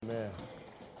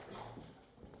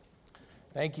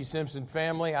Thank you, Simpson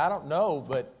family. I don't know,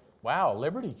 but wow,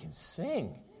 Liberty can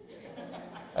sing.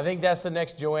 I think that's the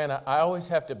next Joanna. I always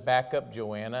have to back up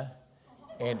Joanna,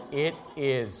 and it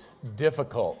is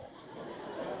difficult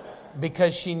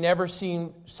because she never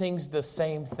sings the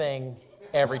same thing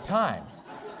every time.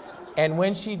 And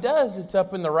when she does, it's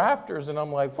up in the rafters, and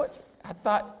I'm like, what? I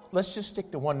thought, let's just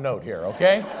stick to one note here,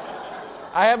 okay?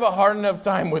 I have a hard enough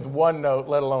time with one note,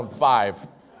 let alone five.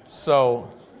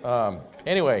 So,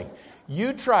 anyway,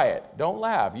 you try it. Don't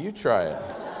laugh. You try it.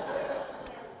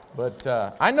 But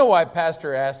I know why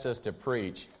Pastor asked us to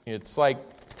preach. It's like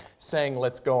saying,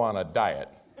 let's go on a diet.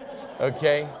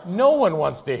 Okay? No one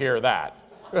wants to hear that.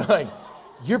 Like,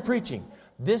 you're preaching.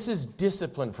 This is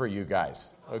discipline for you guys.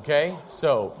 Okay?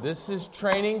 So, this is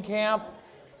training camp.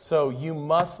 So, you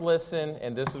must listen,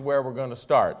 and this is where we're going to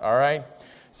start. All right?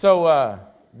 So,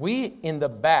 we in the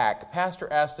back, Pastor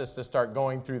asked us to start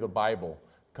going through the Bible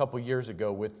a couple years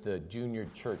ago with the junior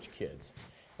church kids.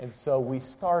 And so we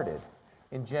started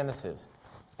in Genesis,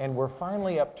 and we're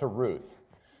finally up to Ruth.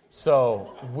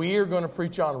 So we're going to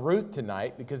preach on Ruth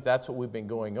tonight because that's what we've been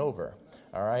going over.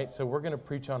 All right, so we're going to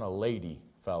preach on a lady,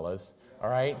 fellas. All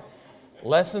right,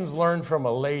 lessons learned from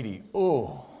a lady.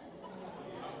 Ooh,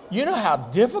 you know how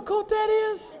difficult that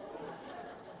is?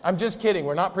 I'm just kidding.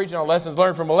 We're not preaching on lessons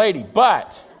learned from a lady,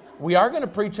 but we are going to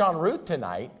preach on Ruth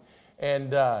tonight.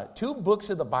 And two books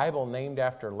of the Bible named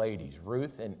after ladies,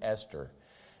 Ruth and Esther.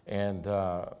 And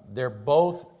they're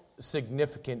both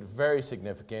significant, very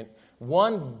significant.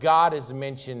 One, God is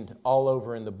mentioned all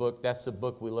over in the book. That's the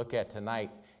book we look at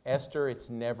tonight. Esther, it's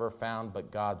never found,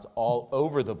 but God's all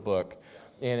over the book.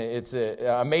 And it's an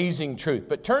amazing truth.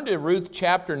 But turn to Ruth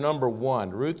chapter number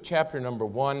 1. Ruth chapter number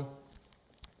 1.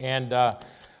 And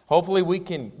hopefully we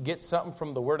can get something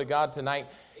from the Word of God tonight.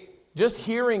 Just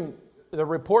hearing the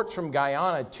reports from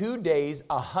Guyana, 2 days,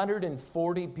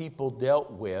 140 people dealt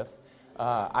with.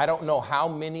 I don't know how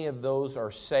many of those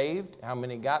are saved, how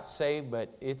many got saved,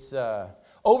 but it's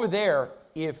over there,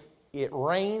 if it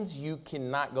rains, you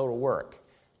cannot go to work.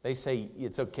 They say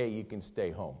it's okay, you can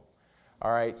stay home.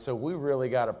 All right, so we really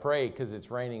got to pray because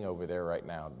it's raining over there right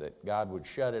now, that God would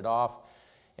shut it off.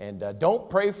 And don't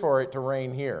pray for it to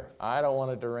rain here. I don't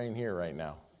want it to rain here right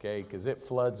now, okay, because it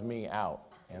floods me out.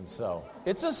 And so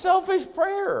it's a selfish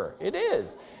prayer. It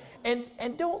is. And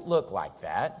don't look like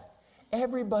that.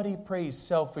 Everybody prays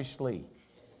selfishly.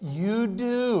 You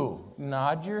do.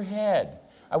 Nod your head.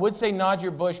 I would say nod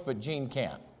your bush, but Gene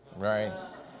can't, right?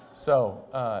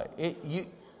 So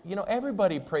you know,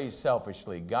 everybody prays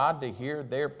selfishly. God to hear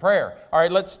their prayer. All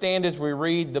right, let's stand as we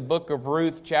read the book of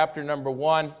Ruth, chapter number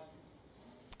 1.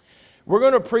 We're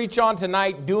going to preach on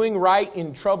tonight, doing right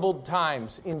in troubled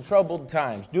times. In troubled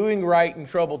times. Doing right in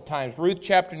troubled times. Ruth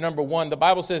chapter number 1. The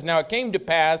Bible says, Now it came to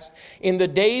pass in the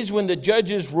days when the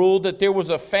judges ruled that there was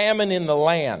a famine in the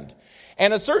land.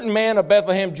 And a certain man of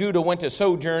Bethlehem, Judah, went to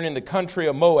sojourn in the country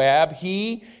of Moab,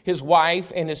 he, his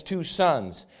wife, and his 2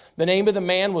 sons. The name of the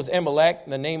man was Elimelech,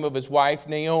 and the name of his wife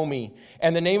Naomi,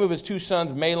 and the name of his 2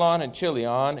 sons Mahlon and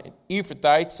Chilion,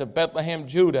 Ephrathites of Bethlehem,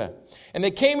 Judah. And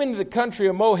they came into the country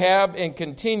of Moab and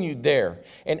continued there.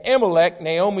 And Elimelech,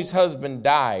 Naomi's husband,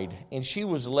 died, and she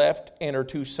was left and her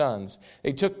 2 sons.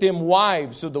 They took them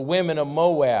wives of the women of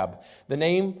Moab. The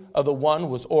name of the one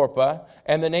was Orpah,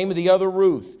 and the name of the other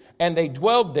Ruth. And they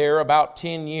dwelled there about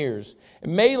 10 years.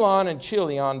 And Mahlon and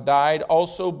Chilion died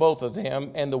also, both of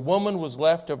them, and the woman was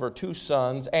left of her 2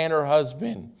 sons and her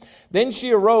husband. Then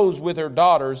she arose with her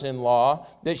daughters-in-law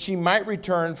that she might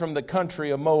return from the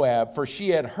country of Moab, for she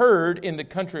had heard in the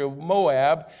country of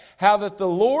Moab how that the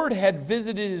Lord had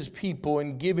visited his people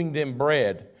in giving them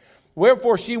bread.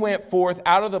 Wherefore she went forth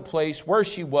out of the place where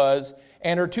she was,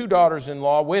 and her 2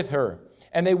 daughters-in-law with her.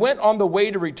 And they went on the way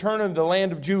to return unto the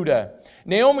land of Judah.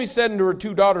 Naomi said unto her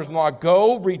 2 daughters-in-law,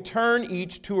 Go, return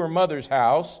each to her mother's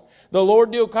house. The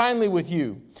Lord deal kindly with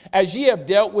you, as ye have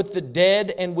dealt with the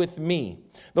dead and with me.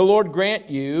 The Lord grant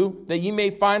you that ye may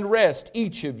find rest,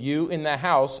 each of you, in the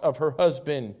house of her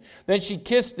husband. Then she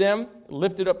kissed them,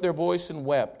 lifted up their voice, and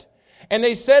wept. And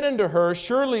they said unto her,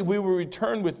 Surely we will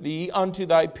return with thee unto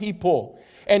thy people.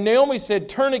 And Naomi said,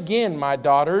 Turn again, my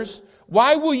daughters.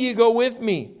 Why will ye go with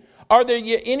me? Are there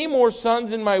yet any more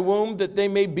sons in my womb that they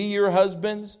may be your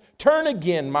husbands? Turn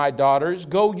again, my daughters,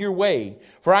 go your way,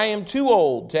 for I am too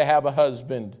old to have a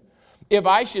husband. If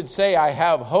I should say I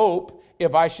have hope,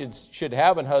 if I should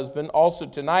have an husband also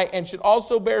tonight, and should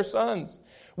also bear sons,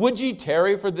 would ye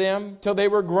tarry for them till they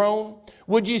were grown?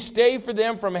 Would ye stay for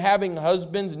them from having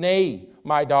husbands? Nay,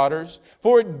 my daughters,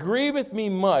 for it grieveth me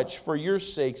much for your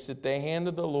sakes that the hand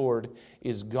of the Lord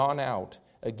is gone out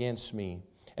against me.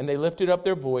 And they lifted up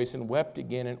their voice and wept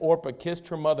again. And Orpah kissed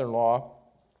her mother-in-law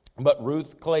But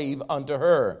Ruth clave unto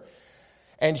her.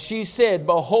 And she said,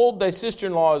 Behold, thy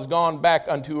sister-in-law is gone back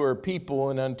unto her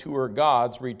people and unto her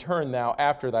gods. Return thou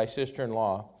after thy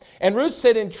sister-in-law. And Ruth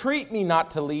said, Entreat me not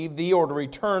to leave thee, or to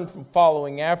return from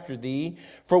following after thee.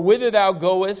 For whither thou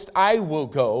goest, I will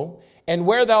go, and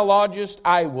where thou lodgest,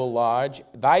 I will lodge.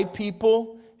 Thy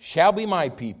people shall be my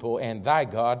people, and thy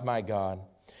God my God.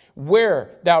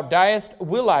 Where thou diest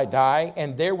will I die,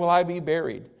 and there will I be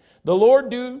buried. The Lord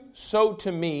do so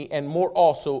to me, and more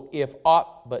also, if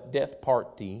aught but death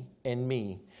part thee and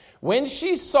me. When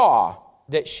she saw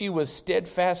that she was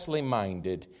steadfastly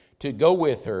minded to go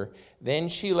with her, then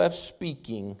she left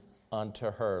speaking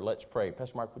unto her. Let's pray.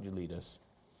 Pastor Mark, would you lead us?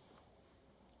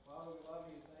 Father, we love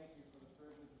you. Thank you for the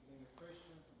privilege of being a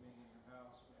Christian, for being in your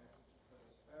house. We ask that you put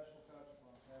a special touch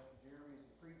upon Pastor Jeremy as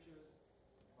he preaches.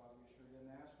 Father, we sure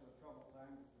didn't ask for the troubled time,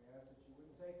 but we ask that you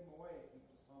wouldn't take him away. Keep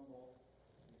us humble.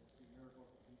 We get to see miracles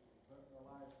that people who put in their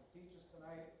lives to teach us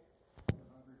tonight.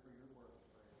 We're hungry for your word. We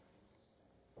pray in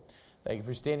Jesus' name. Thank you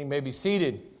for standing. You may be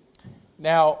seated.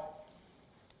 Now,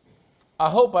 I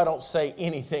hope I don't say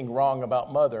anything wrong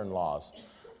about mother-in-laws,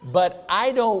 but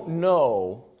I don't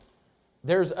know.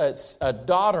 There's a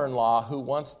daughter-in-law who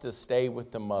wants to stay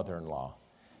with the mother-in-law.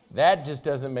 That just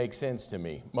doesn't make sense to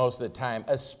me most of the time,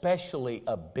 especially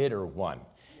a bitter one.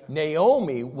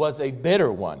 Naomi was a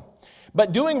bitter one.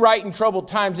 But doing right in troubled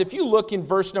times, if you look in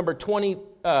verse number 25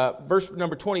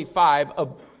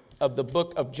 of the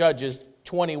book of Judges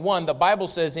 21, the Bible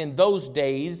says, in those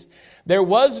days there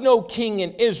was no king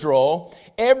in Israel.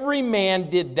 Every man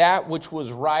did that which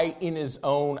was right in his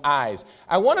own eyes.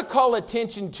 I want to call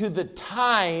attention to the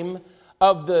time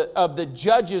of the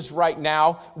judges right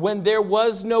now when there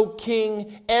was no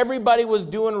king. Everybody was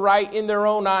doing right in their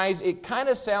own eyes. It kind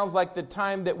of sounds like the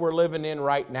time that we're living in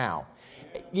right now.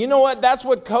 You know what? That's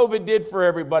what COVID did for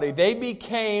everybody. They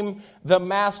became the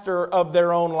master of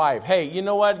their own life. Hey, you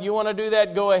know what? You want to do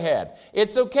that? Go ahead.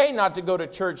 It's okay not to go to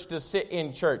church, to sit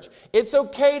in church. It's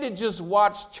okay to just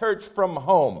watch church from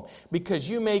home because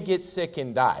you may get sick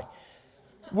and die.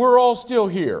 We're all still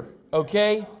here,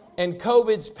 okay? And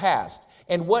COVID's passed.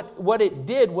 And what it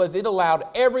did was it allowed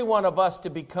every one of us to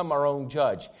become our own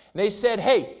judge. And they said,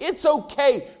 hey, it's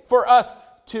okay for us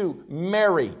to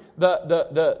marry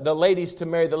the ladies to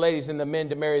marry the ladies and the men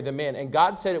to marry the men. And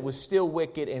God said it was still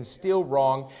wicked and still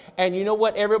wrong. And you know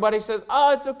what? Everybody says,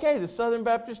 oh, it's okay. The Southern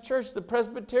Baptist Church, the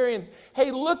Presbyterians.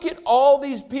 Hey, look at all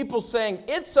these people saying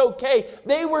it's okay.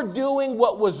 They were doing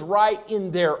what was right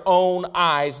in their own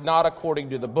eyes, not according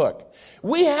to the book.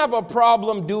 We have a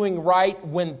problem doing right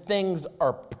when things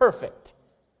are perfect.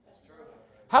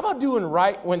 How about doing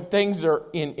right when things are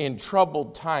in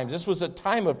troubled times? This was a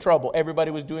time of trouble.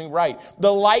 Everybody was doing right.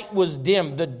 The light was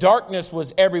dim. The darkness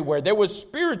was everywhere. There was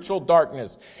spiritual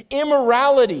darkness.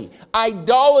 Immorality,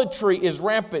 idolatry is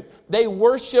rampant. They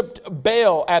worshiped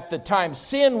Baal at the time.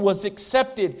 Sin was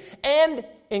accepted and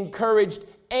encouraged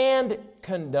and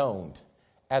condoned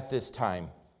at this time.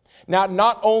 Now,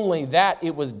 not only that,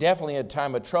 it was definitely a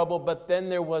time of trouble, but then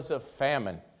there was a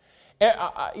famine.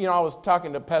 I was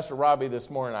talking to Pastor Robbie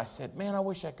this morning. I said, man, I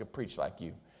wish I could preach like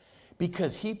you.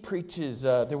 Because he preaches,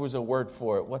 there was a word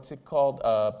for it. What's it called?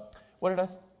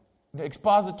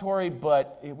 Expository,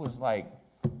 but it was like,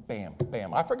 bam,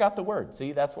 bam. I forgot the word.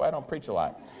 See, that's why I don't preach a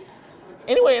lot.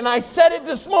 Anyway, and I said it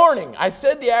this morning. I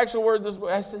said the actual word this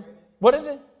morning. I said, what is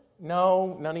it?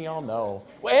 No, none of y'all know.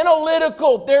 Well,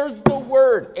 analytical, there's the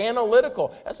word.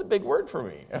 Analytical. That's a big word for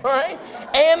me, all right?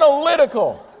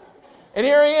 Analytical. And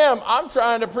here I am, I'm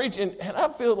trying to preach, and I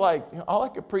feel like all I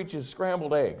could preach is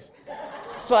scrambled eggs.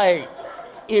 It's like,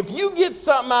 if you get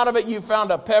something out of it, you found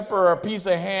a pepper or a piece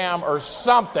of ham or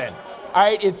something. All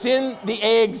right, it's in the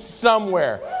eggs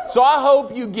somewhere. So I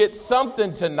hope you get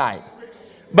something tonight.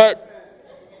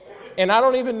 And I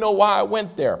don't even know why I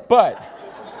went there, but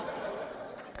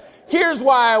here's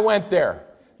why I went there.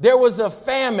 There was a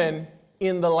famine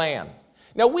in the land.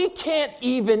 Now, we can't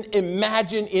even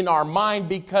imagine in our mind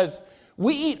because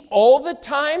we eat all the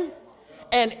time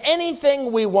and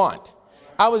anything we want.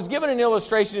 I was giving an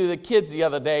illustration to the kids the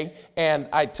other day, and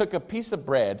I took a piece of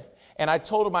bread, and I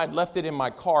told them I'd left it in my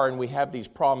car, and we have these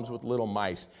problems with little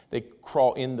mice. They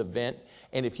crawl in the vent,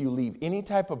 and if you leave any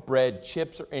type of bread,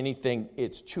 chips, or anything,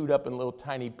 it's chewed up in little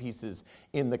tiny pieces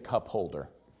in the cup holder.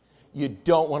 You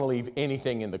don't want to leave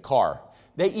anything in the car.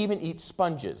 They even eat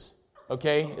sponges,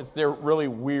 okay? They're really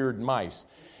weird mice.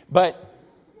 But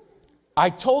I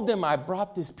told them I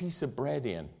brought this piece of bread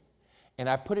in, and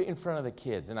I put it in front of the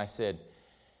kids, and I said,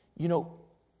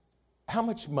 how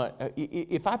much money,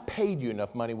 if I paid you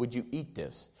enough money, would you eat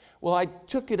this? Well, I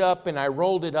took it up and I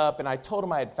rolled it up and I told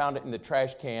him I had found it in the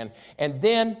trash can. And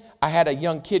then I had a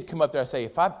young kid come up there and say,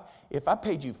 if I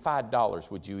paid you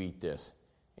 $5, would you eat this?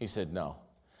 He said, no.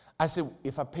 I said,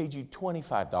 if I paid you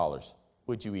 $25,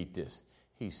 would you eat this?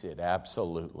 He said,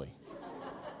 absolutely.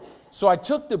 So I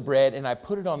took the bread and I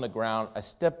put it on the ground. I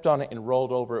stepped on it and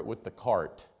rolled over it with the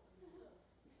cart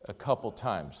a couple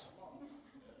times.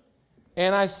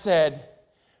 And I said,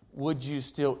 would you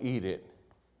still eat it?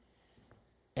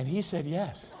 And he said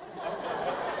yes.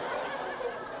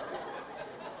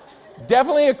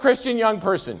 Definitely a Christian young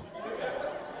person.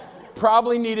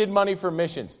 Probably needed money for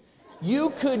missions.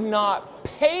 You could not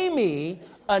pay me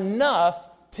enough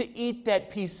to eat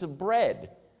that piece of bread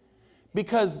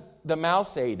because the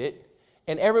mouse ate it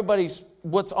and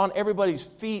what's on everybody's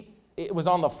feet, it was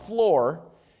on the floor.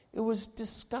 It was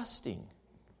disgusting.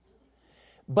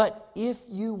 But if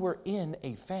you were in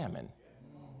a famine,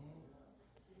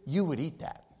 you would eat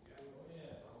that.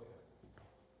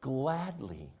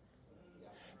 Gladly.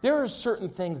 There are certain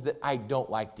things that I don't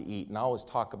like to eat, and I always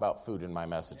talk about food in my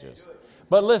messages.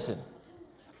 But listen,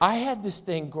 I had this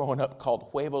thing growing up called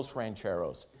huevos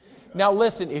rancheros. Now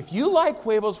listen, if you like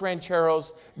huevos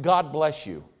rancheros, God bless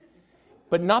you.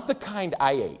 But not the kind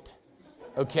I ate,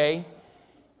 okay?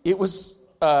 It was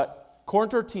corn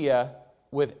tortilla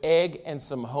with egg and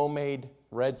some homemade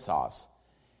red sauce.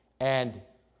 And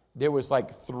there was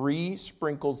like 3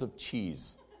 sprinkles of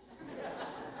cheese.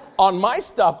 On my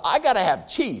stuff, I got to have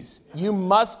cheese. You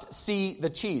must see the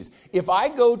cheese. If I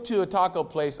go to a taco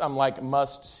place, I'm like,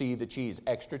 must see the cheese.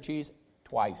 Extra cheese,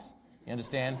 twice. You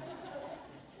understand?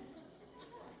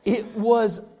 It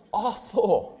was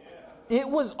awful. It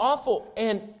was awful.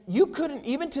 And you couldn't,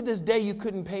 even to this day, you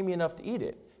couldn't pay me enough to eat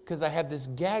it because I have this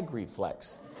gag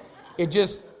reflex. It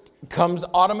just comes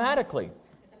automatically.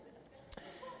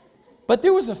 But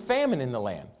there was a famine in the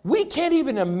land. We can't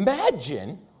even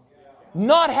imagine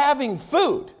not having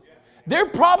food. There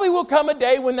probably will come a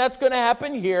day when that's going to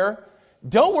happen here.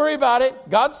 Don't worry about it.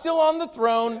 God's still on the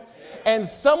throne. And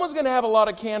someone's going to have a lot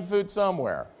of canned food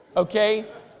somewhere. Okay?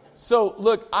 So,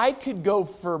 look, I could go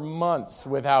for months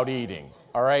without eating.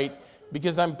 All right?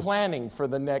 Because I'm planning for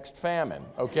the next famine.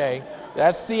 Okay?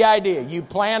 That's the idea. You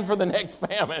plan for the next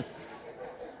famine.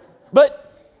 But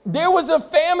there was a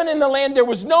famine in the land. There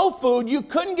was no food. You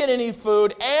couldn't get any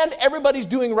food. And everybody's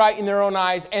doing right in their own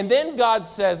eyes. And then God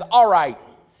says, all right,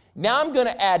 now I'm going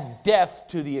to add death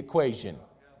to the equation.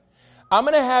 I'm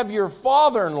going to have your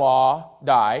father-in-law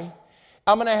die.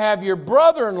 I'm going to have your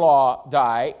brother-in-law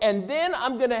die. And then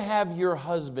I'm going to have your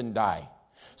husband die.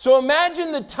 So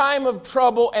imagine the time of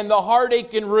trouble and the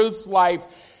heartache in Ruth's life.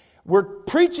 We're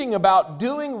preaching about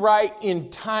doing right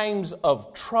in times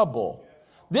of trouble.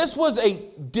 This was a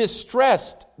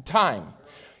distressed time.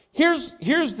 Here's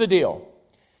the deal.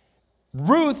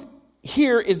 Ruth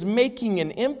here is making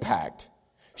an impact.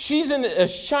 She's a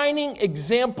shining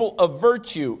example of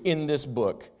virtue in this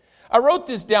book. I wrote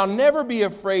this down. Never be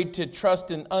afraid to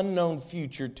trust an unknown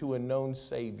future to a known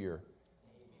Savior.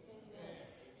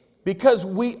 Because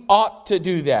we ought to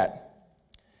do that.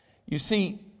 You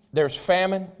see, there's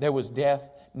famine, there was death.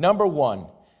 Number 1,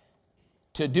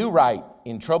 to do right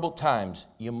in troubled times,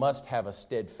 you must have a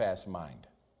steadfast mind.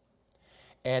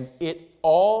 And it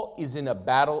all is in a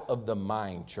battle of the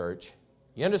mind, church.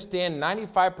 You understand,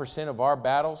 95% of our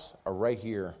battles are right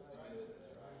here.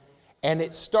 And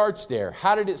it starts there.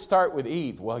 How did it start with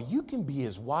Eve? Well, you can be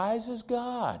as wise as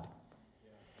God.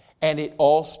 And it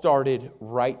all started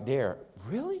right there.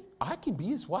 Really? I can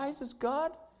be as wise as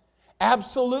God?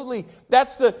 Absolutely.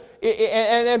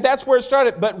 And that's where it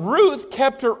started. But Ruth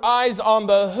kept her eyes on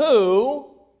the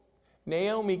who.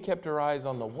 Naomi kept her eyes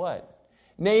on the what.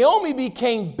 Naomi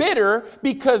became bitter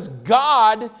because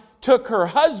God took her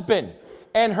husband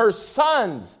and her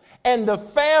sons and the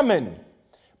famine.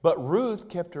 But Ruth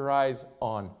kept her eyes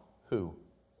on who?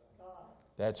 God.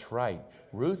 That's right.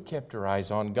 Ruth kept her eyes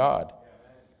on God.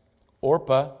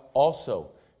 Orpah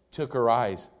also took her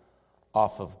eyes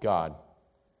off of God.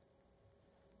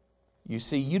 You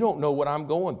see, you don't know what I'm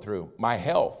going through. My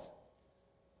health,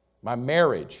 my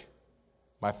marriage,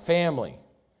 my family,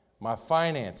 my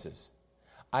finances.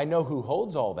 I know who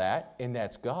holds all that, and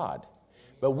that's God.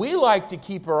 But we like to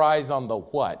keep our eyes on the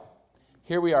what.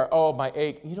 Here we are, oh, my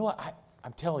ache. You know what?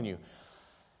 I'm telling you,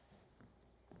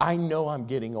 I know I'm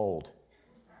getting old.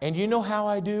 And you know how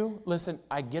I do? Listen,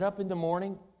 I get up in the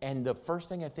morning, and the first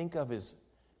thing I think of is,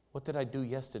 what did I do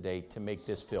yesterday to make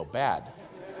this feel bad?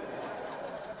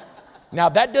 Now,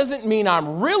 that doesn't mean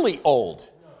I'm really old.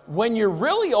 When you're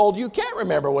really old, you can't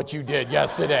remember what you did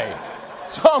yesterday.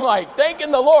 So I'm like,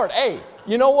 thanking the Lord. Hey,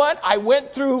 You know what? I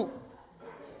went through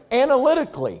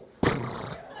analytically.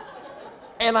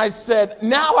 And I said,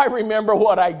 now I remember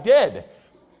what I did.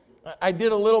 I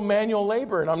did a little manual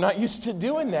labor, and I'm not used to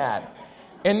doing that.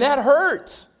 And that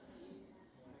hurts.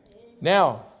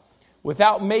 Now,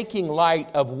 without making light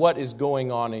of what is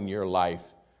going on in your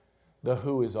life, the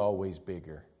who is always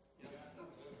bigger.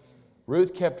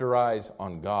 Ruth kept her eyes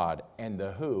on God, and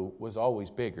the who was always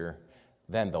bigger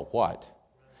than the what.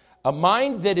 A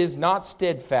mind that is not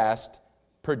steadfast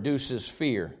produces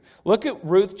fear. Look at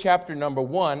Ruth chapter number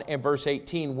 1 and verse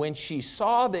 18. When she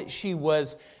saw that she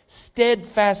was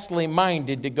steadfastly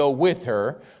minded to go with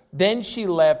her, then she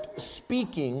left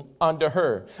speaking unto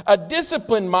her. A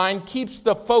disciplined mind keeps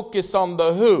the focus on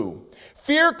the who.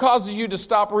 Fear causes you to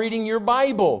stop reading your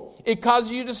Bible. It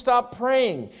causes you to stop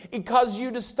praying. It causes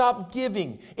you to stop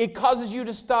giving. It causes you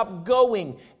to stop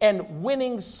going and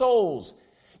winning souls.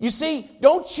 You see,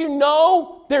 don't you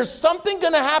know there's something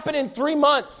going to happen in 3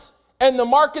 months and the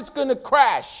market's going to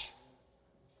crash?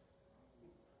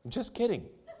 I'm just kidding.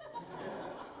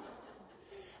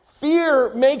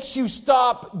 Fear makes you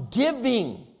stop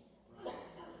giving.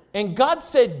 And God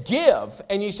said, give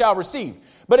and you shall receive.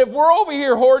 But if we're over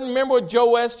here hoarding, remember what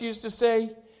Joe West used to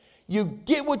say? You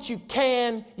get what you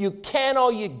can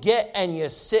all you get, and you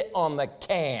sit on the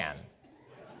can.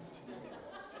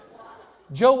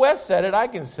 Joe West said it, I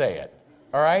can say it.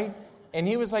 All right? And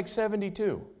he was like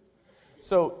 72.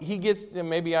 So he gets,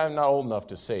 maybe I'm not old enough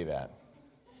to say that.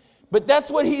 But that's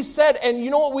what he said. And you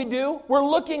know what we do? We're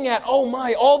looking at, oh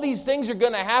my, all these things are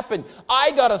going to happen.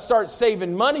 I got to start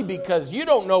saving money because you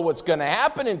don't know what's going to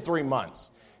happen in 3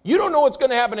 months. You don't know what's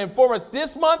going to happen in 4 months.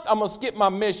 This month, I'm going to skip my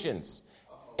missions.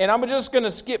 And I'm just going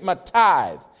to skip my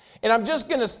tithe. And I'm just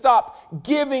going to stop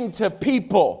giving to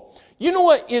people. You know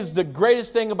what is the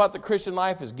greatest thing about the Christian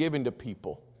life is giving to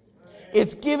people.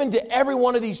 It's given to every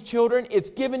one of these children. It's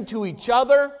given to each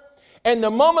other. And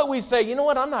the moment we say, you know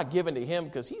what, I'm not giving to him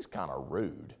because he's kind of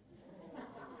rude.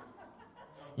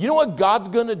 You know what God's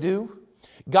going to do?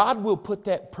 God will put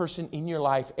that person in your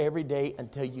life every day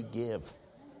until you give.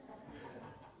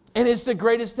 And it's the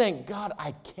greatest thing. God,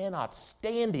 I cannot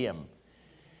stand him.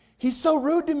 He's so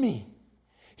rude to me.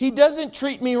 He doesn't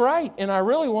treat me right, and I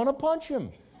really want to punch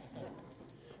him.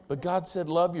 But God said,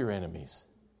 love your enemies.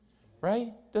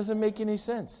 Right? Doesn't make any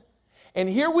sense. And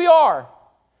here we are.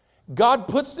 God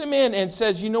puts them in and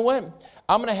says, you know what?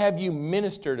 I'm going to have you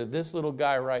minister to this little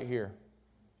guy right here.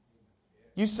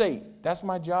 You say, that's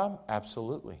my job?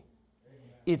 Absolutely.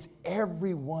 It's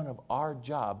every one of our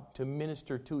job to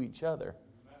minister to each other.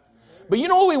 But you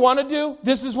know what we want to do?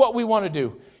 This is what we want to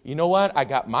do. You know what? I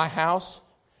got my house.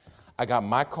 I got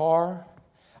my car.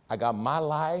 I got my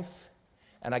life.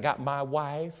 And I got my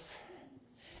wife.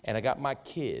 And I got my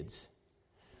kids.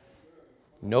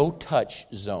 No touch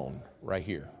zone right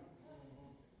here.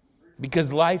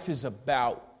 Because life is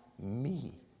about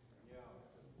me.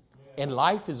 And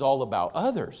life is all about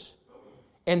others.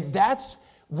 And that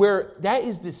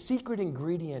is the secret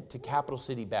ingredient to Capital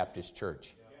City Baptist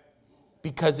Church.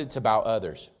 Because it's about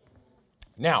others.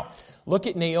 Now, look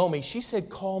at Naomi. She said,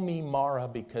 call me Mara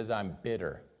because I'm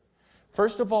bitter.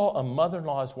 First of all, a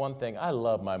mother-in-law is one thing. I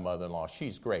love my mother-in-law.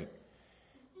 She's great.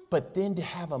 But then to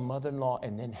have a mother-in-law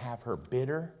and then have her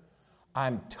bitter,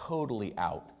 I'm totally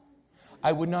out.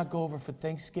 I would not go over for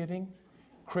Thanksgiving,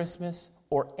 Christmas,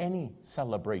 or any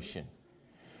celebration.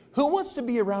 Who wants to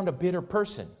be around a bitter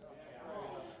person?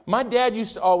 My dad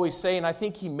used to always say, and I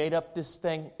think he made up this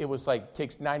thing, it was like it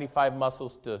takes 95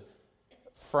 muscles to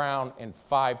frown and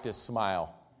 5 to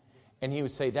smile. And he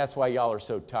would say, that's why y'all are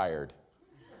so tired.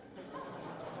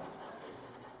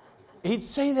 He'd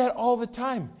say that all the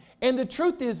time. And the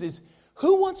truth is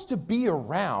who wants to be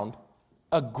around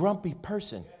a grumpy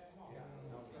person?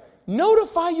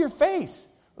 Notify your face.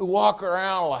 Walk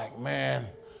around like, man,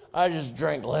 I just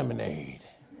drank lemonade.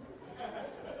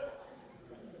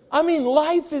 I mean,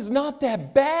 life is not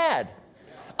that bad.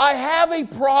 I have a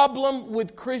problem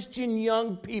with Christian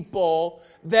young people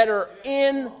that are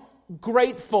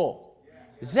ingrateful.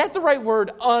 Is that the right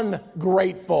word?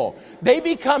 Ungrateful. They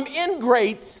become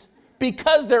ingrates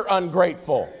because they're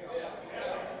ungrateful.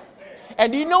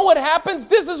 And do you know what happens?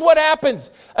 This is what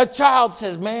happens. A child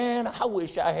says, man, I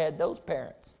wish I had those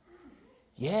parents.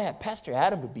 Yeah, Pastor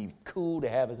Adam would be cool to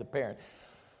have as a parent.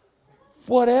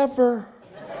 Whatever.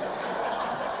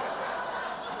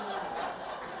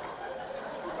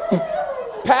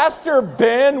 Pastor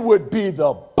Ben would be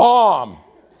the bomb.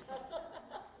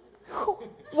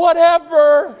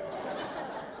 Whatever.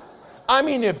 I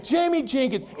mean, if Jamie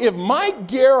Jenkins, if Mike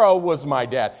Garrow was my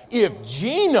dad, if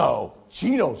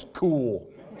Gino's cool.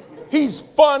 He's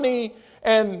funny,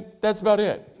 and that's about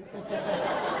it.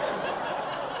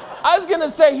 I was going to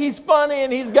say he's funny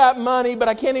and he's got money, but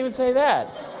I can't even say that.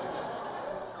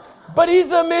 But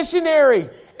he's a missionary.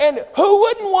 And who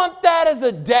wouldn't want that as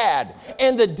a dad?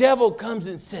 And the devil comes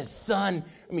and says, son,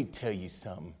 let me tell you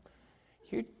something.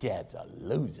 Your dad's a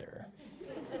loser.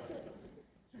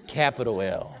 Capital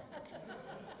L.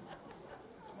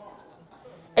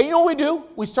 And you know what we do?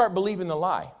 We start believing the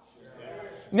lie.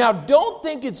 Now, don't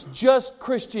think it's just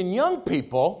Christian young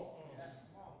people.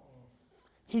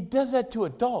 He does that to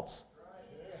adults.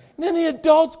 And then the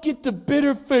adults get the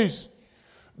bitter face.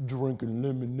 Drinking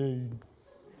lemonade.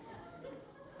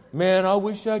 Man, I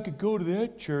wish I could go to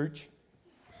that church.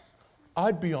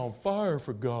 I'd be on fire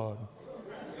for God.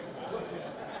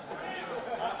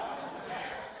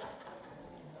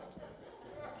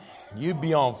 You'd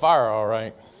be on fire, all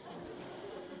right.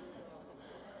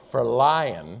 For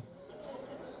lying.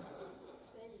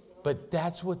 But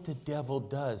that's what the devil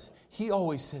does. He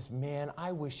always says, man,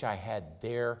 I wish I had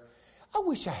their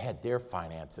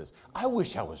finances. I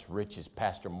wish I was rich as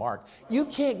Pastor Mark. You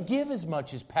can't give as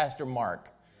much as Pastor Mark.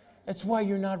 That's why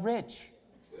you're not rich.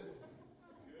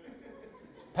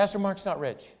 Pastor Mark's not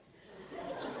rich.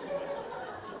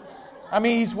 I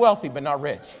mean, he's wealthy, but not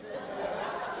rich.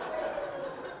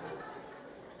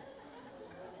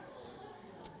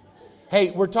 Hey,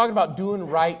 we're talking about doing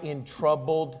right in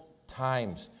troubled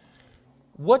times.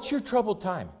 What's your troubled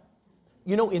time?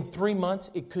 You know, in 3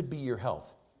 months, it could be your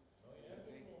health.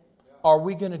 Are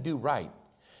we going to do right?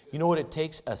 You know what it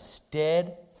takes? A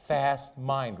steadfast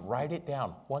mind. Write it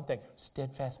down. One thing,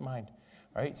 steadfast mind.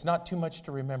 All right? It's not too much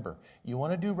to remember. You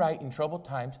want to do right in troubled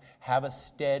times, have a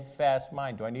steadfast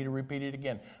mind. Do I need to repeat it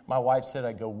again? My wife said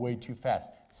I go way too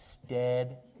fast.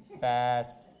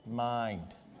 Steadfast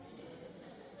mind.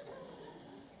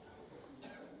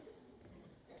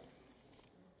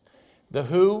 The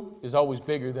who is always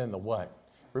bigger than the what.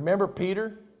 Remember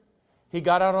Peter? He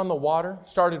got out on the water,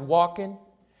 started walking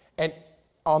and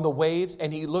on the waves,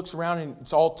 and he looks around and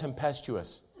it's all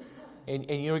tempestuous.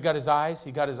 And you know, he got his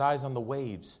eyes on the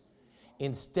waves.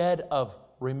 Instead of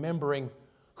remembering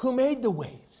who made the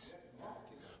waves.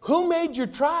 Who made your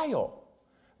trial?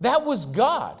 That was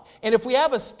God. And if we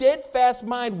have a steadfast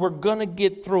mind, we're going to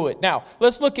get through it. Now,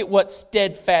 let's look at what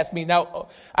steadfast means. Now,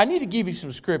 I need to give you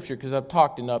some scripture because I've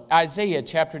talked enough. Isaiah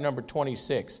chapter number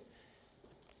 26.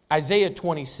 Isaiah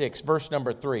 26, verse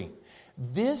number 3.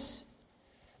 This,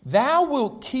 thou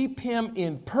wilt keep him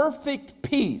in perfect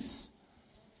peace.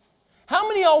 How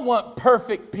many of y'all want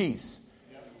perfect peace?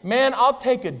 Man, I'll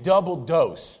take a double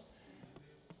dose.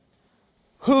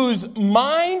 Whose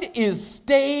mind is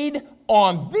stayed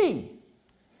on thee,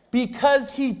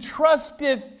 because he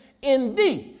trusteth in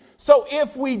thee. So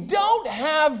if we don't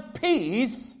have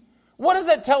peace, what does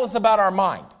that tell us about our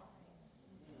mind?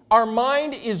 Our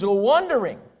mind is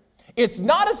wandering. It's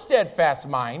not a steadfast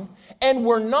mind, and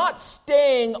we're not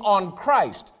staying on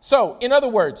Christ. So, in other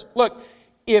words, look,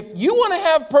 if you want to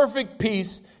have perfect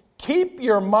peace, keep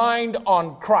your mind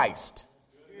on Christ.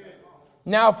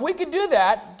 Now, if we could do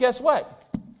that, guess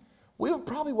what? We would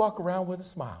probably walk around with a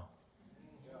smile.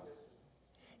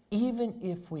 Even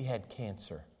if we had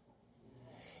cancer.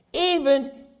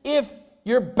 Even if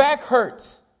your back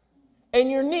hurts, and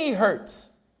your knee hurts,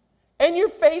 and your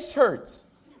face hurts.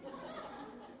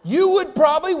 You would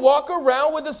probably walk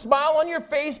around with a smile on your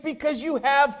face because you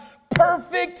have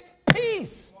perfect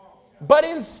peace. But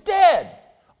instead,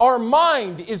 our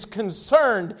mind is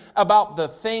concerned about the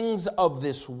things of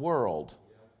this world.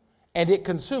 And it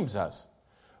consumes us.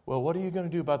 Well, what are you going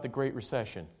to do about the Great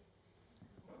Recession?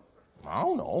 I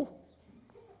don't know.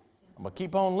 I'm going to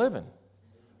keep on living.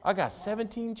 I got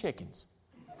 17 chickens.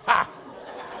 Ha!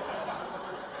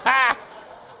 Ha!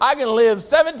 I can live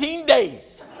 17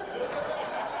 days.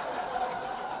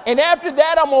 And after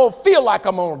that, I'm going to feel like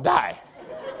I'm going to die.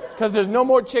 Because there's no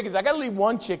more chickens. I got to leave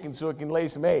one chicken so it can lay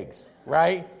some eggs,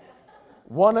 right?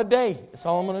 One a day. That's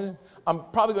all I'm going to do. I'm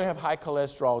probably going to have high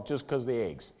cholesterol just because of the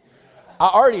eggs. I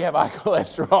already have high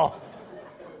cholesterol.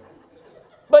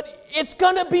 But it's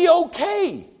going to be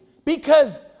okay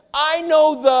because I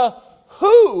know the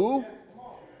who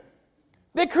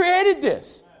that created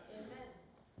this.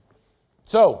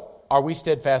 So, are we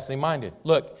steadfastly minded?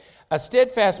 Look, a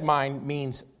steadfast mind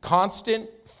means constant,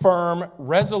 firm,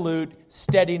 resolute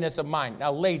steadiness of mind.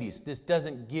 Now, ladies, this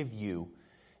doesn't give you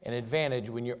an advantage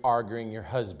when you're arguing your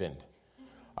husband.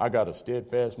 I got a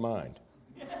steadfast mind.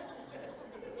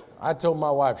 I told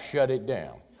my wife, shut it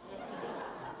down.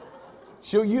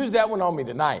 She'll use that one on me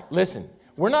tonight. Listen,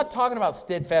 we're not talking about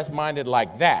steadfast-minded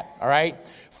like that, all right?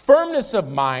 Firmness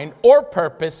of mind or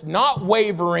purpose, not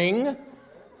wavering.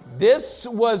 This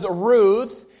was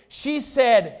Ruth. She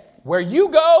said, Where you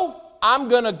go, I'm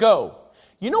going to go.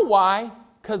 You know why?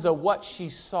 Because of what she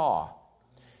saw.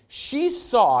 She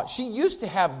used to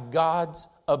have gods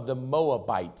of the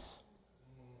Moabites.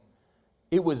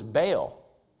 It was Baal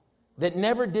that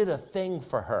never did a thing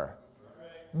for her.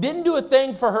 Didn't do a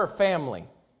thing for her family.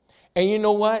 And you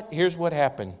know what? Here's what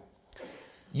happened.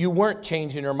 You weren't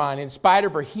changing her mind. In spite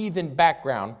of her heathen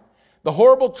background, the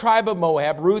horrible tribe of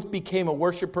Moab, Ruth became a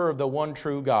worshiper of the one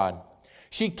true God.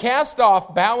 She cast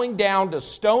off bowing down to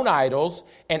stone idols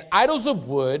and idols of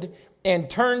wood and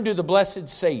turned to the blessed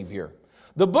Savior.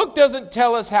 The book doesn't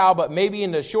tell us how, but maybe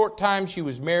in the short time she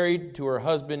was married to her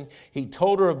husband, he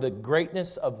told her of the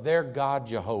greatness of their God,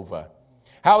 Jehovah.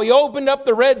 How he opened up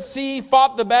the Red Sea,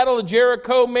 fought the battle of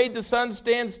Jericho, made the sun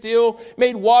stand still,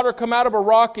 made water come out of a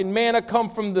rock, and manna come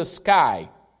from the sky.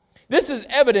 This is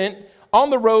evident on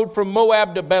the road from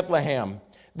Moab to Bethlehem.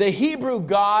 The Hebrew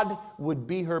God would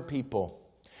be her people.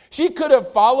 She could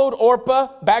have followed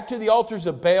Orpah back to the altars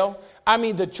of Baal. I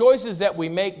mean, the choices that we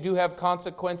make do have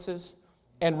consequences.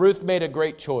 And Ruth made a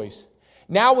great choice.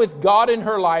 Now with God in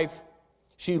her life,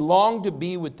 she longed to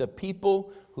be with the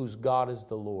people whose God is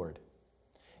the Lord.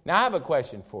 Now I have a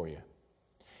question for you.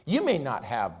 You may not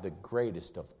have the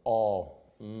greatest of all,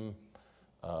 you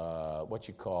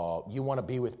want to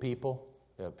be with people?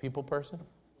 A people person?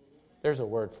 There's a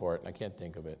word for it and I can't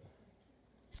think of it.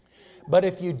 But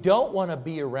if you don't want to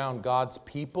be around God's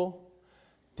people,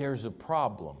 there's a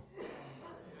problem.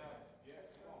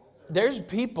 There's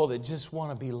people that just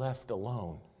want to be left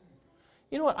alone.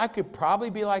 You know what? I could probably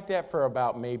be like that for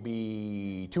about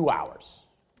maybe 2 hours.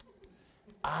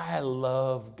 I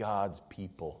love God's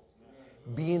people.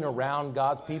 Being around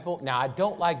God's people. Now, I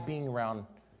don't like being around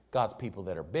God's people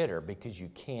that are bitter because you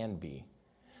can be.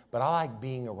 But I like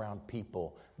being around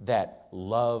people that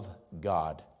love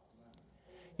God.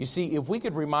 You see, if we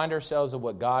could remind ourselves of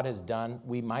what God has done,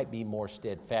 we might be more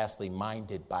steadfastly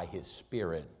minded by His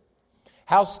Spirit.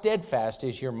 How steadfast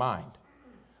is your mind?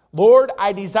 Lord,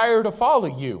 I desire to follow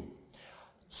you.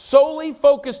 Solely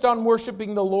focused on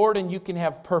worshiping the Lord and you can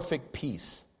have perfect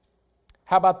peace.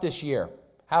 How about this year?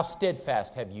 How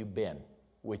steadfast have you been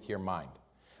with your mind?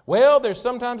 Well, there's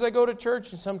sometimes I go to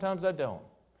church and sometimes I don't.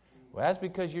 Well, that's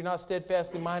because you're not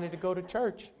steadfastly minded to go to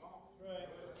church.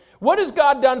 What has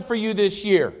God done for you this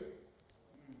year?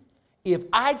 If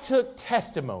I took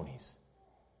testimonies,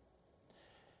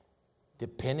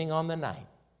 depending on the night,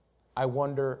 I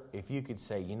wonder if you could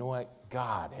say, you know what?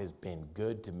 God has been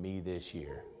good to me this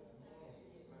year.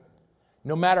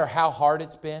 No matter how hard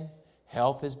it's been,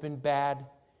 health has been bad,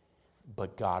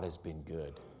 but God has been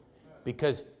good.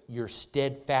 Because you're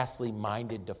steadfastly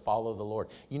minded to follow the Lord.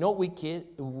 You know what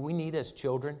we need as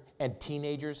children and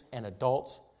teenagers and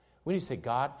adults? We need to say,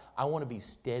 God, I want to be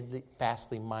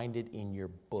steadfastly minded in your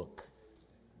book.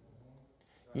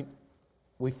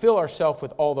 We fill ourselves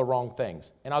with all the wrong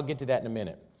things. And I'll get to that in a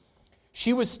minute.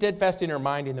 She was steadfast in her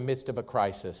mind in the midst of a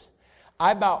crisis.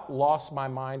 I about lost my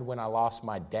mind when I lost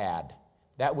my dad.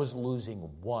 That was losing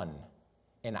one.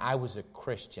 And I was a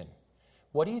Christian.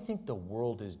 What do you think the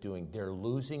world is doing? They're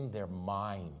losing their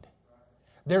mind.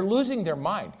 They're losing their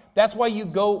mind. That's why you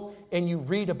go and you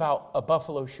read about a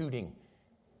Buffalo shooting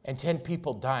and 10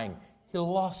 people dying. He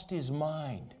lost his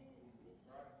mind.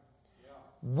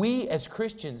 We as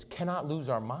Christians cannot lose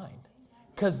our mind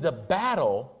because the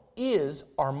battle is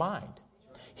our mind.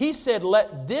 He said,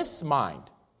 let this mind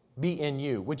be in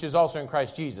you, which is also in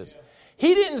Christ Jesus.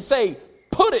 He didn't say,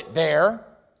 put it there.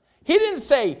 He didn't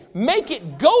say, make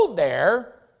it go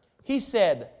there. He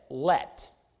said, let.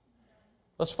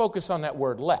 Let's focus on that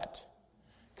word, let.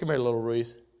 Come here, little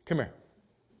Ruiz. Come here.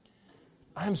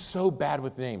 I'm so bad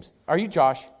with names. Are you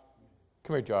Josh?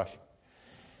 Come here, Josh.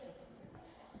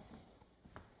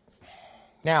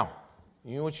 Now,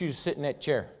 I want you to sit in that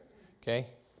chair, okay?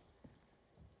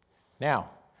 Now,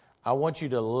 I want you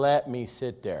to let me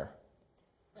sit there.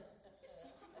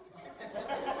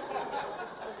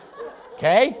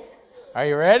 Okay? Are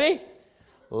you ready?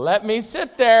 Let me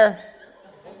sit there.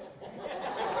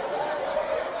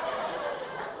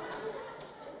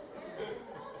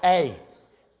 Hey,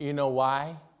 you know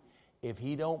why? If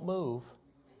he don't move,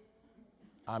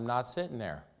 I'm not sitting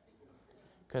there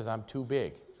because I'm too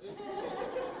big.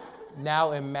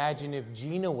 Now imagine if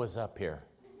Gina was up here.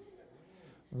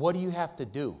 What do you have to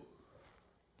do?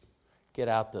 Get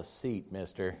out the seat,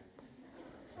 mister.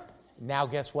 Now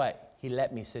guess what? He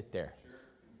let me sit there.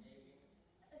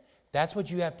 That's what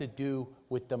you have to do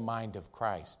with the mind of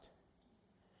Christ.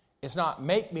 It's not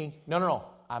make me. No.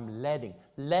 I'm letting.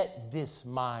 Let this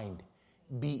mind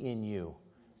be in you,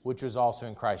 which was also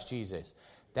in Christ Jesus.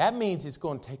 That means it's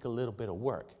going to take a little bit of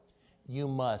work. You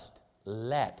must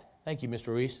let. Thank you, Mr.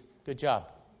 Ruiz. Good job.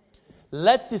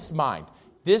 Let this mind.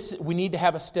 We need to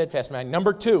have a steadfast mind.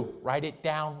 Number 2, write it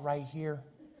down right here.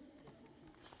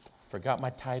 Forgot my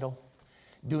title.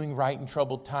 Doing right in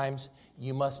troubled times.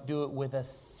 You must do it with a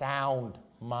sound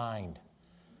mind.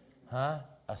 A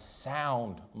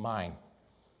sound mind.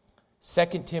 2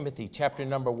 Timothy chapter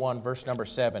number 1, verse number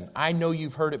 7. I know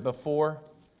you've heard it before.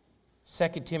 2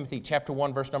 Timothy chapter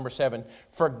 1, verse number 7.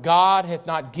 For God hath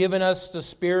not given us the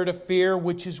spirit of fear,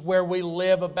 which is where we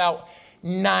live about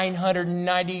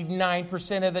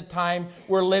 999% of the time.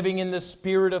 We're living in the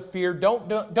spirit of fear.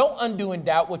 Don't undo and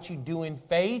doubt what you do in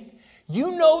faith.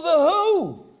 You know the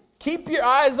who. Keep your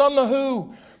eyes on the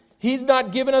who. He's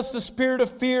not given us the spirit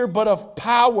of fear, but of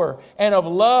power and of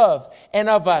love and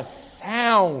of a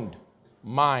sound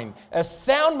mind. A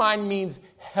sound mind means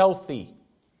healthy.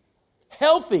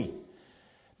 Healthy.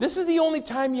 This is the only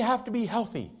time you have to be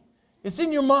healthy. It's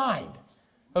in your mind.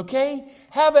 Okay?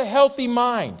 Have a healthy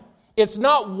mind. It's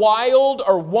not wild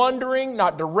or wandering,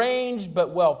 not deranged,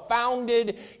 but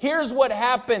well-founded. Here's what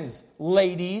happens,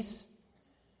 ladies.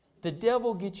 The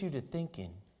devil gets you to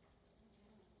thinking,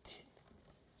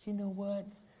 you know what?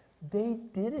 They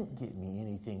didn't get me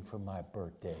anything for my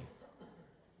birthday.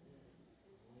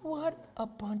 What a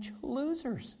bunch of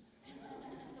losers.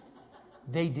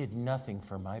 They did nothing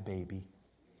for my baby.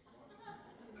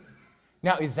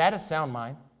 Now, is that a sound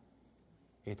mind?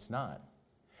 It's not.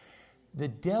 The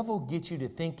devil gets you to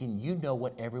thinking you know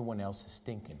what everyone else is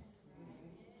thinking.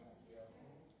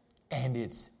 And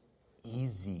it's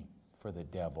easy for the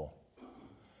devil.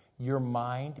 Your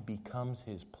mind becomes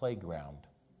his playground.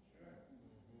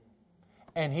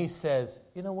 And he says,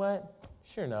 you know what?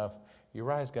 Sure enough,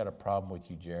 Uriah's got a problem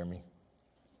with you, Jeremy.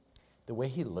 The way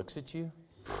he looks at you,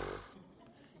 he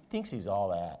thinks he's all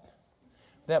that.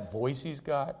 That voice he's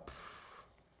got.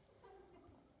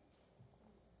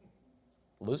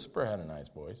 Lucifer had a nice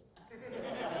voice.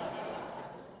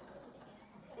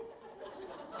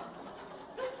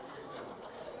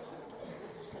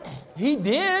 He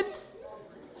did.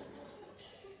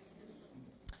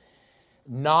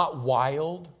 Not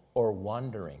wild or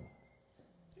wandering.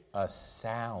 A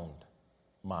sound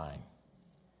mind.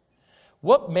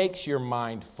 What makes your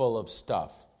mind full of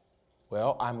stuff?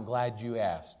 Well, I'm glad you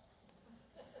asked.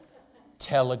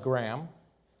 Telegram,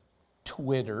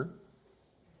 Twitter,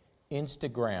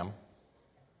 Instagram,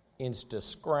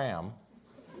 Instascram,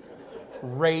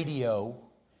 radio,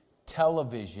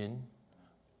 television,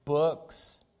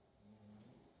 books.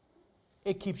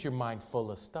 It keeps your mind full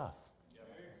of stuff.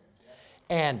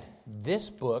 And this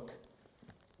book,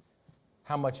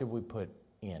 how much have we put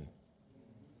in?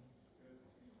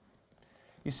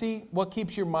 You see, what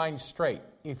keeps your mind straight?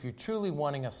 If you're truly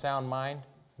wanting a sound mind,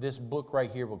 this book right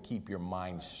here will keep your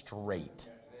mind straight.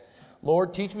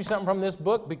 Lord, teach me something from this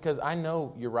book, because I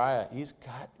know Uriah, he's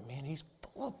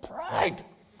full of pride.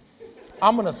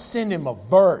 I'm going to send him a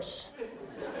verse.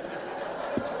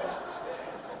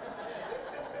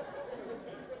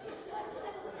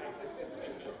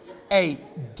 Hey,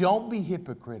 don't be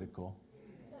hypocritical.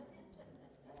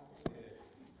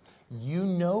 You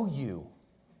know you.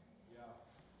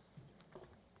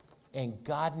 And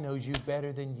God knows you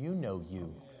better than you know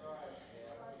you.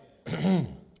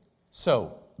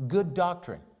 So, good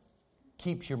doctrine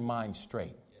keeps your mind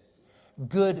straight.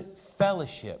 Good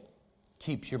fellowship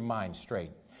keeps your mind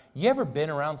straight. You ever been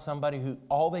around somebody who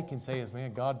all they can say is,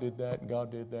 man, God did that, and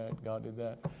God did that, and God did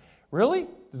that. Really?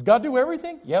 Does God do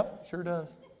everything? Yep, sure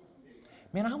does.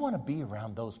 Man, I want to be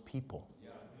around those people.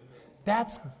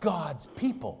 That's God's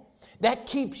people. That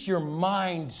keeps your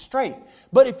mind straight.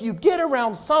 But if you get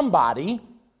around somebody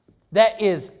that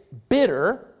is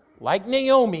bitter, like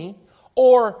Naomi,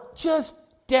 or just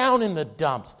down in the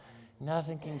dumps,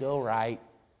 nothing can go right.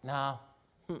 No.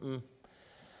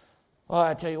 Well,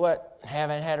 I tell you what,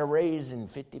 haven't had a raise in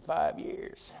 55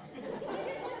 years.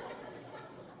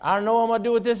 I don't know what I'm going to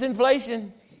do with this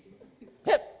inflation.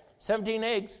 17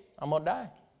 eggs. I'm going to die.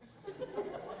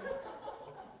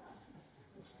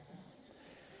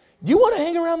 Do you want to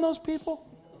hang around those people?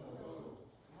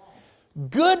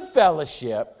 Good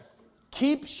fellowship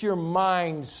keeps your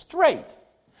mind straight.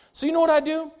 So you know what I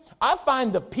do? I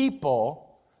find the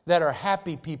people that are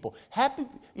happy people. Happy.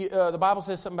 The Bible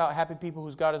says something about happy people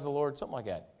whose God is the Lord, something like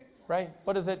that. Right?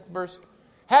 What is that verse?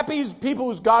 Happy people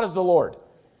whose God is the Lord.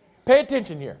 Pay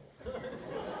attention here.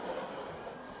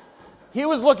 He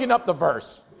was looking up the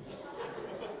verse.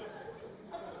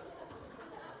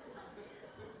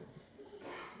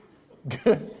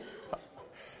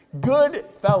 Good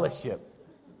fellowship.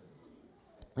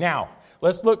 Now,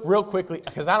 let's look real quickly,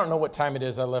 because I don't know what time it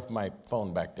is. I left my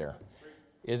phone back there.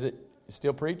 Is it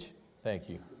still preach? Thank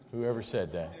you. Whoever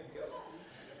said that.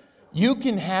 You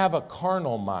can have a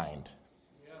carnal mind.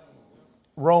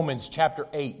 Romans chapter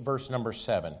 8, verse number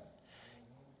 7.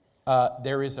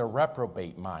 There is a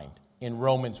reprobate mind in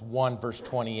Romans 1, verse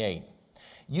 28.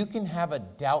 You can have a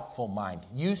doubtful mind.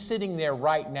 You sitting there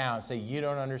right now and say, you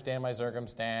don't understand my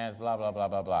circumstance, blah, blah, blah,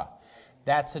 blah, blah.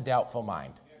 That's a doubtful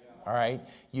mind. All right?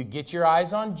 You get your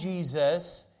eyes on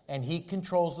Jesus, and He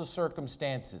controls the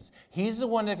circumstances. He's the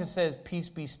one that says, peace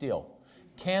be still.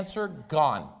 Cancer,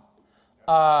 gone.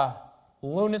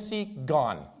 Lunacy,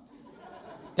 gone.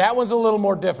 That one's a little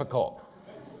more difficult.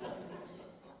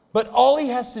 But all He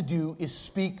has to do is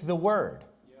speak the word.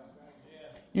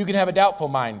 You can have a doubtful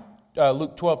mind.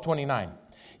 Luke 12:29.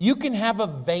 You can have a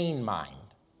vain mind.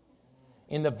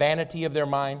 In the vanity of their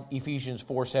mind, Ephesians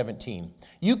 4:17.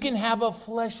 You can have a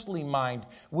fleshly mind,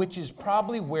 which is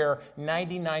probably where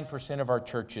 99% of our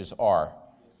churches are.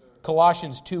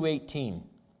 Colossians 2:18.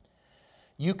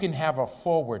 You can have a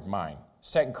forward mind.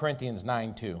 2 Corinthians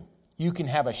 9:2. You can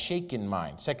have a shaken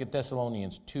mind. 2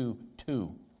 Thessalonians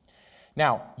 2:2.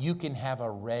 Now, you can have a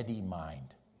ready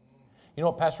mind. You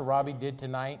know what Pastor Robbie did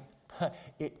tonight?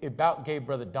 It about gave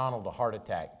Brother Donald a heart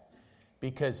attack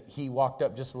because he walked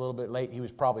up just a little bit late. He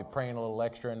was probably praying a little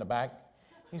extra in the back.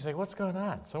 He's like, what's going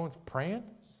on? Someone's praying?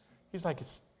 He's like,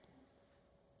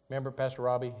 remember Pastor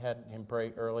Robbie had him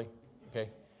pray early? Okay.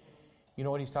 You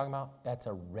know what he's talking about? That's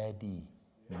a ready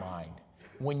mind.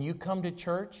 When you come to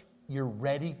church, you're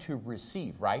ready to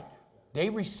receive, right? They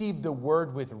received the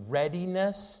word with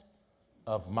readiness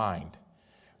of mind.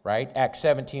 Right? Acts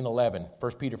 17:11,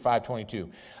 1 Peter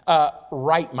 5:22.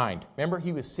 Right mind. Remember,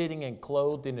 he was sitting and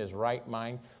clothed in his right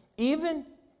mind. Even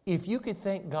if you could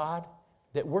thank God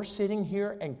that we're sitting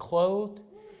here and clothed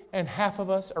and half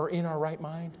of us are in our right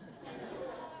mind.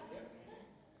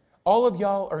 All of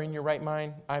y'all are in your right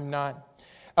mind. I'm not.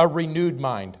 A renewed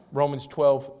mind. Romans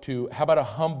 12:2. How about a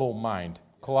humble mind?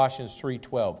 Colossians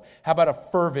 3:12. How about a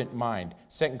fervent mind?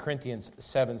 2 Corinthians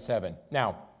 7:7.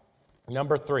 Now,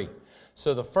 number 3.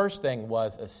 So the first thing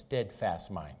was a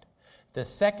steadfast mind. The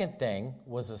second thing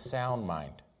was a sound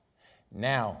mind.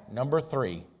 Now, number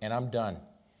 3, and I'm done.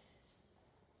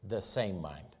 The same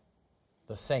mind.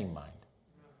 The same mind.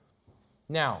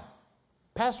 Now,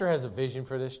 Pastor has a vision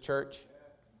for this church.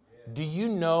 Do you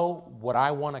know what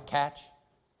I want to catch?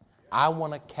 I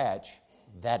want to catch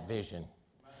that vision.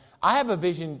 I have a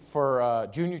vision for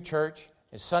junior church,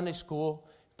 Sunday school,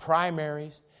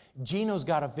 primaries. Gino's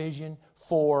got a vision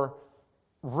for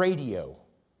radio.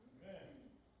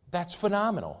 That's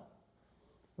phenomenal.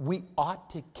 We ought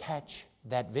to catch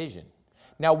that vision.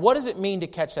 Now, what does it mean to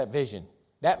catch that vision?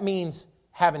 That means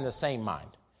having the same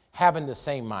mind. Having the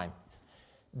same mind.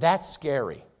 That's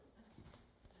scary.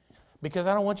 Because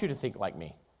I don't want you to think like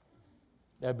me.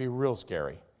 That'd be real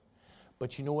scary.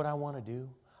 But you know what I want to do?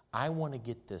 I want to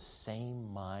get the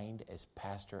same mind as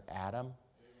Pastor Adam.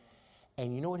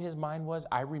 And you know what his mind was?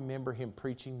 I remember him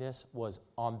preaching this, was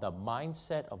on the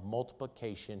mindset of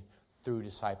multiplication through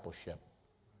discipleship.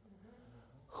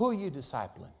 Who are you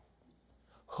discipling?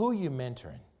 Who are you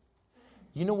mentoring?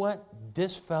 You know what?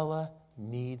 This fella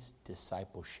needs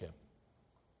discipleship.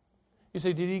 You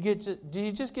say, did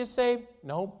he just get saved?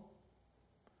 No.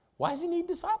 Why does he need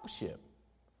discipleship?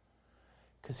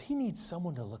 Because he needs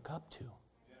someone to look up to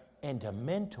and to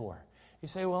mentor. You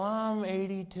say, well, I'm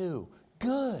 82.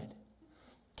 Good.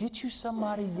 Get you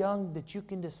somebody young that you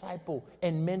can disciple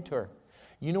and mentor.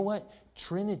 You know what?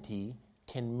 Trinity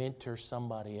can mentor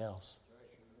somebody else.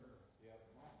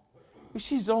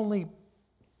 She's only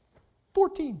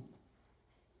 14.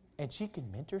 And she can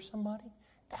mentor somebody?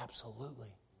 Absolutely.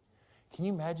 Can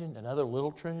you imagine another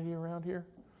little Trinity around here?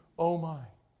 Oh my.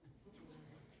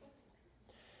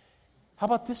 How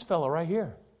about this fellow right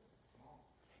here?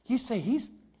 You say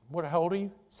how old are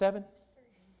you? 7?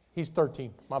 He's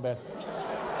 13. My bad.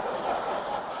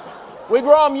 We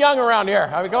grow them young around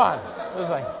here. I mean, come on.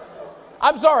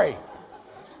 I'm sorry.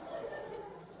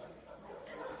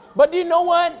 But do you know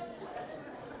what?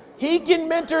 He can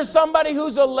mentor somebody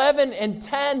who's 11 and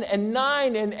 10 and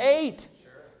 9 and 8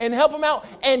 and help them out.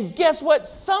 And guess what?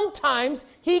 Sometimes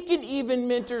he can even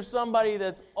mentor somebody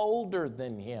that's older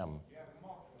than him.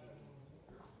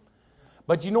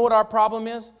 But you know what our problem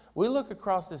is? We look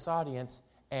across this audience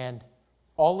and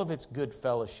all of it's good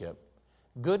fellowship.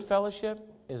 Good fellowship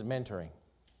is mentoring.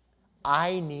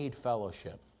 I need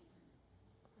fellowship.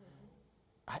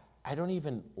 I don't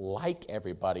even like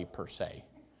everybody per se.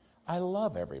 I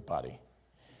love everybody.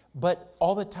 But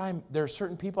all the time, there are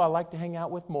certain people I like to hang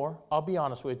out with more. I'll be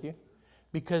honest with you.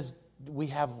 Because we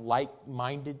have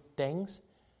like-minded things.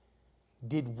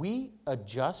 Did we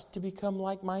adjust to become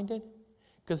like-minded?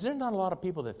 Because there's not a lot of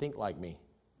people that think like me.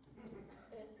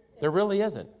 There really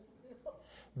isn't.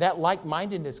 That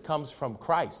like-mindedness comes from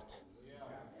Christ.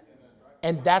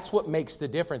 And that's what makes the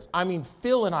difference. I mean,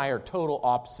 Phil and I are total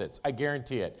opposites. I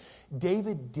guarantee it.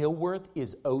 David Dilworth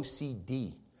is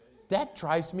OCD. That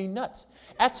drives me nuts.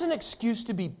 That's an excuse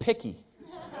to be picky.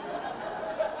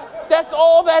 That's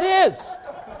all that is.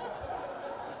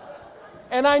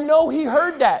 And I know he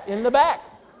heard that in the back.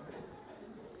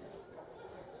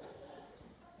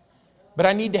 But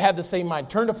I need to have the same mind.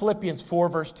 Turn to Philippians 4,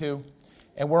 verse 2.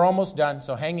 And we're almost done,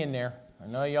 so hang in there. I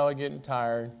know y'all are getting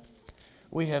tired.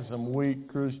 We have some weak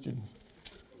Christians.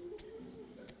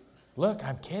 Look,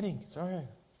 I'm kidding. It's all right.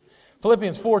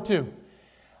 Philippians 4, 2.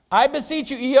 I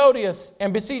beseech you, Eodias,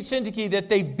 and beseech Syntyche, that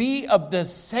they be of the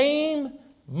same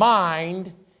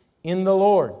mind in the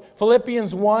Lord.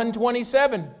 Philippians 1,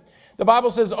 27. The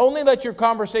Bible says, only let your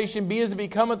conversation be as it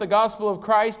becometh the gospel of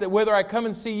Christ, that whether I come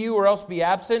and see you or else be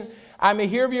absent, I may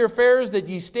hear of your affairs, that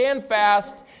ye stand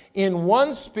fast in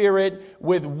one spirit,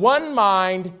 with one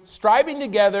mind, striving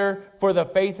together for the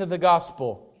faith of the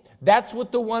gospel. That's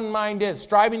what the one mind is,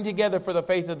 striving together for the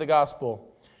faith of the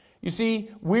gospel. You see,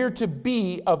 we're to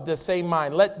be of the same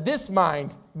mind. Let this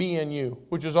mind be in you,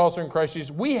 which is also in Christ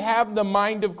Jesus. We have the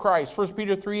mind of Christ. 1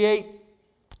 Peter 3, 8,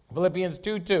 Philippians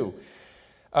 2, 2.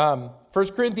 1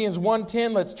 Corinthians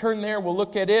 1:10, let's turn there, we'll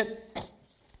look at it,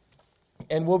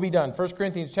 and we'll be done. 1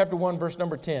 Corinthians chapter 1, verse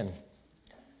number 10.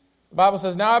 The Bible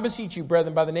says, now I beseech you,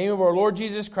 brethren, by the name of our Lord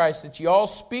Jesus Christ, that ye all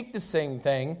speak the same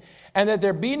thing, and that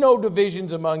there be no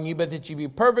divisions among you, but that ye be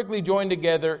perfectly joined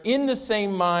together in the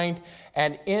same mind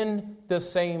and in the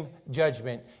same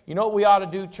judgment. You know what we ought to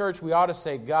do, church? We ought to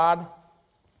say, God,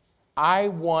 I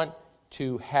want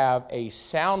to have a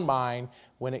sound mind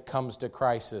when it comes to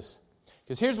crisis.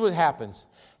 Because here's what happens.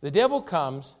 The devil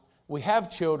comes. We have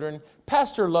children.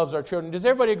 Pastor loves our children. Does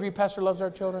everybody agree Pastor loves our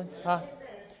children? Huh?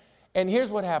 And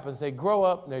here's what happens. They grow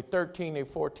up, they're 13, they're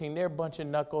 14, they're a bunch of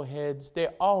knuckleheads.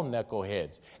 They're all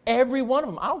knuckleheads. Every one of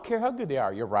them. I don't care how good they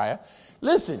are, Uriah.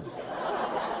 Listen.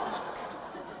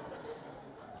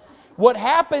 What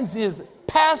happens is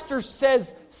Pastor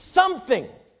says something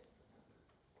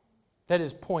that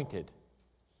is pointed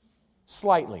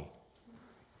slightly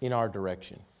in our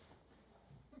direction.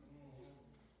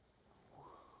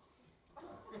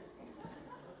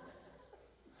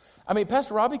 I mean,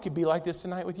 Pastor Robbie could be like this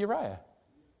tonight with Uriah.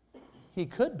 He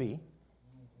could be.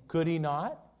 Could he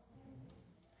not?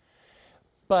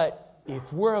 But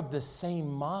if we're of the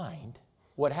same mind,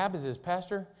 what happens is,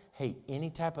 Pastor, hey, any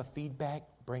type of feedback,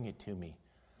 bring it to me.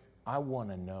 I want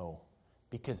to know.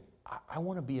 Because I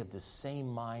want to be of the same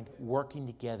mind, working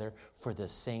together for the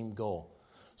same goal.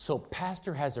 So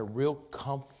Pastor has a real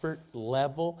comfort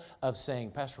level of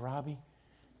saying, Pastor Robbie,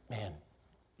 man,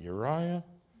 Uriah,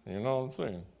 you know what I'm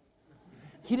saying?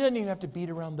 He doesn't even have to beat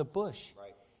around the bush.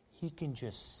 Right. He can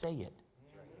just say it.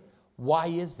 Why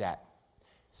is that?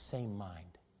 Same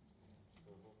mind.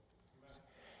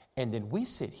 And then we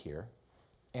sit here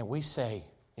and we say,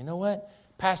 you know what?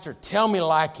 Pastor, tell me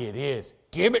like it is.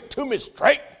 Give it to me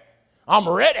straight. I'm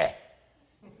ready.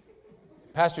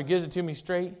 Pastor gives it to me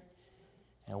straight.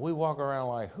 And we walk around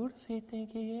like, who does he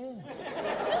think he is?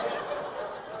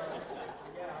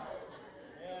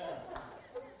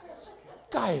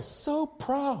 Guy is so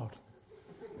proud.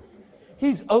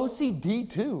 He's OCD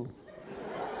too.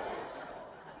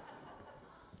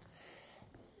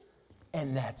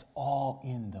 And that's all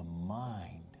in the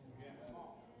mind.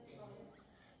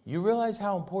 You realize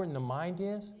how important the mind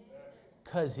is?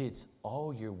 Because it's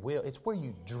all your will. It's where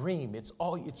you dream. It's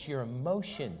your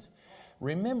emotions.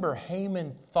 Remember,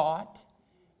 Haman thought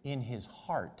in his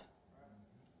heart.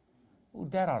 Ooh,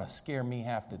 that ought to scare me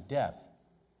half to death.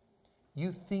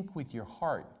 You think with your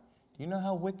heart. Do you know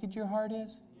how wicked your heart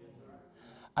is?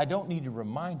 I don't need to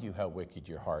remind you how wicked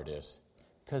your heart is,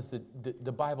 because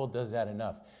the Bible does that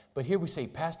enough. But here we say,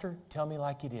 Pastor, tell me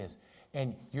like it is.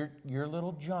 And your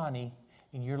little Johnny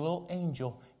and your little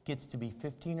angel gets to be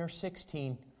 15 or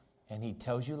 16, and he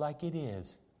tells you like it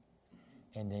is.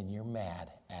 And then you're mad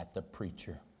at the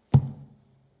preacher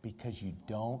because you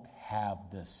don't have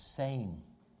the same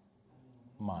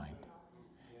mind.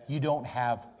 You don't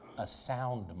have a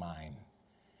sound mind,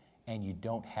 and you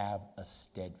don't have a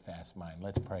steadfast mind.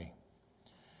 Let's pray.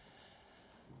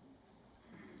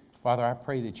 Father, I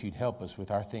pray that you'd help us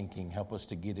with our thinking, help us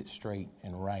to get it straight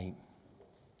and right.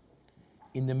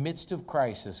 In the midst of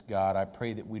crisis, God, I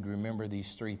pray that we'd remember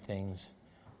these three things.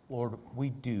 Lord, we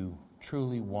do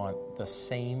truly want the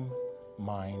same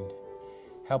mind.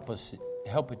 Help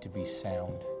it to be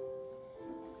sound.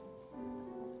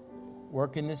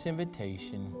 Work in this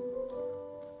invitation.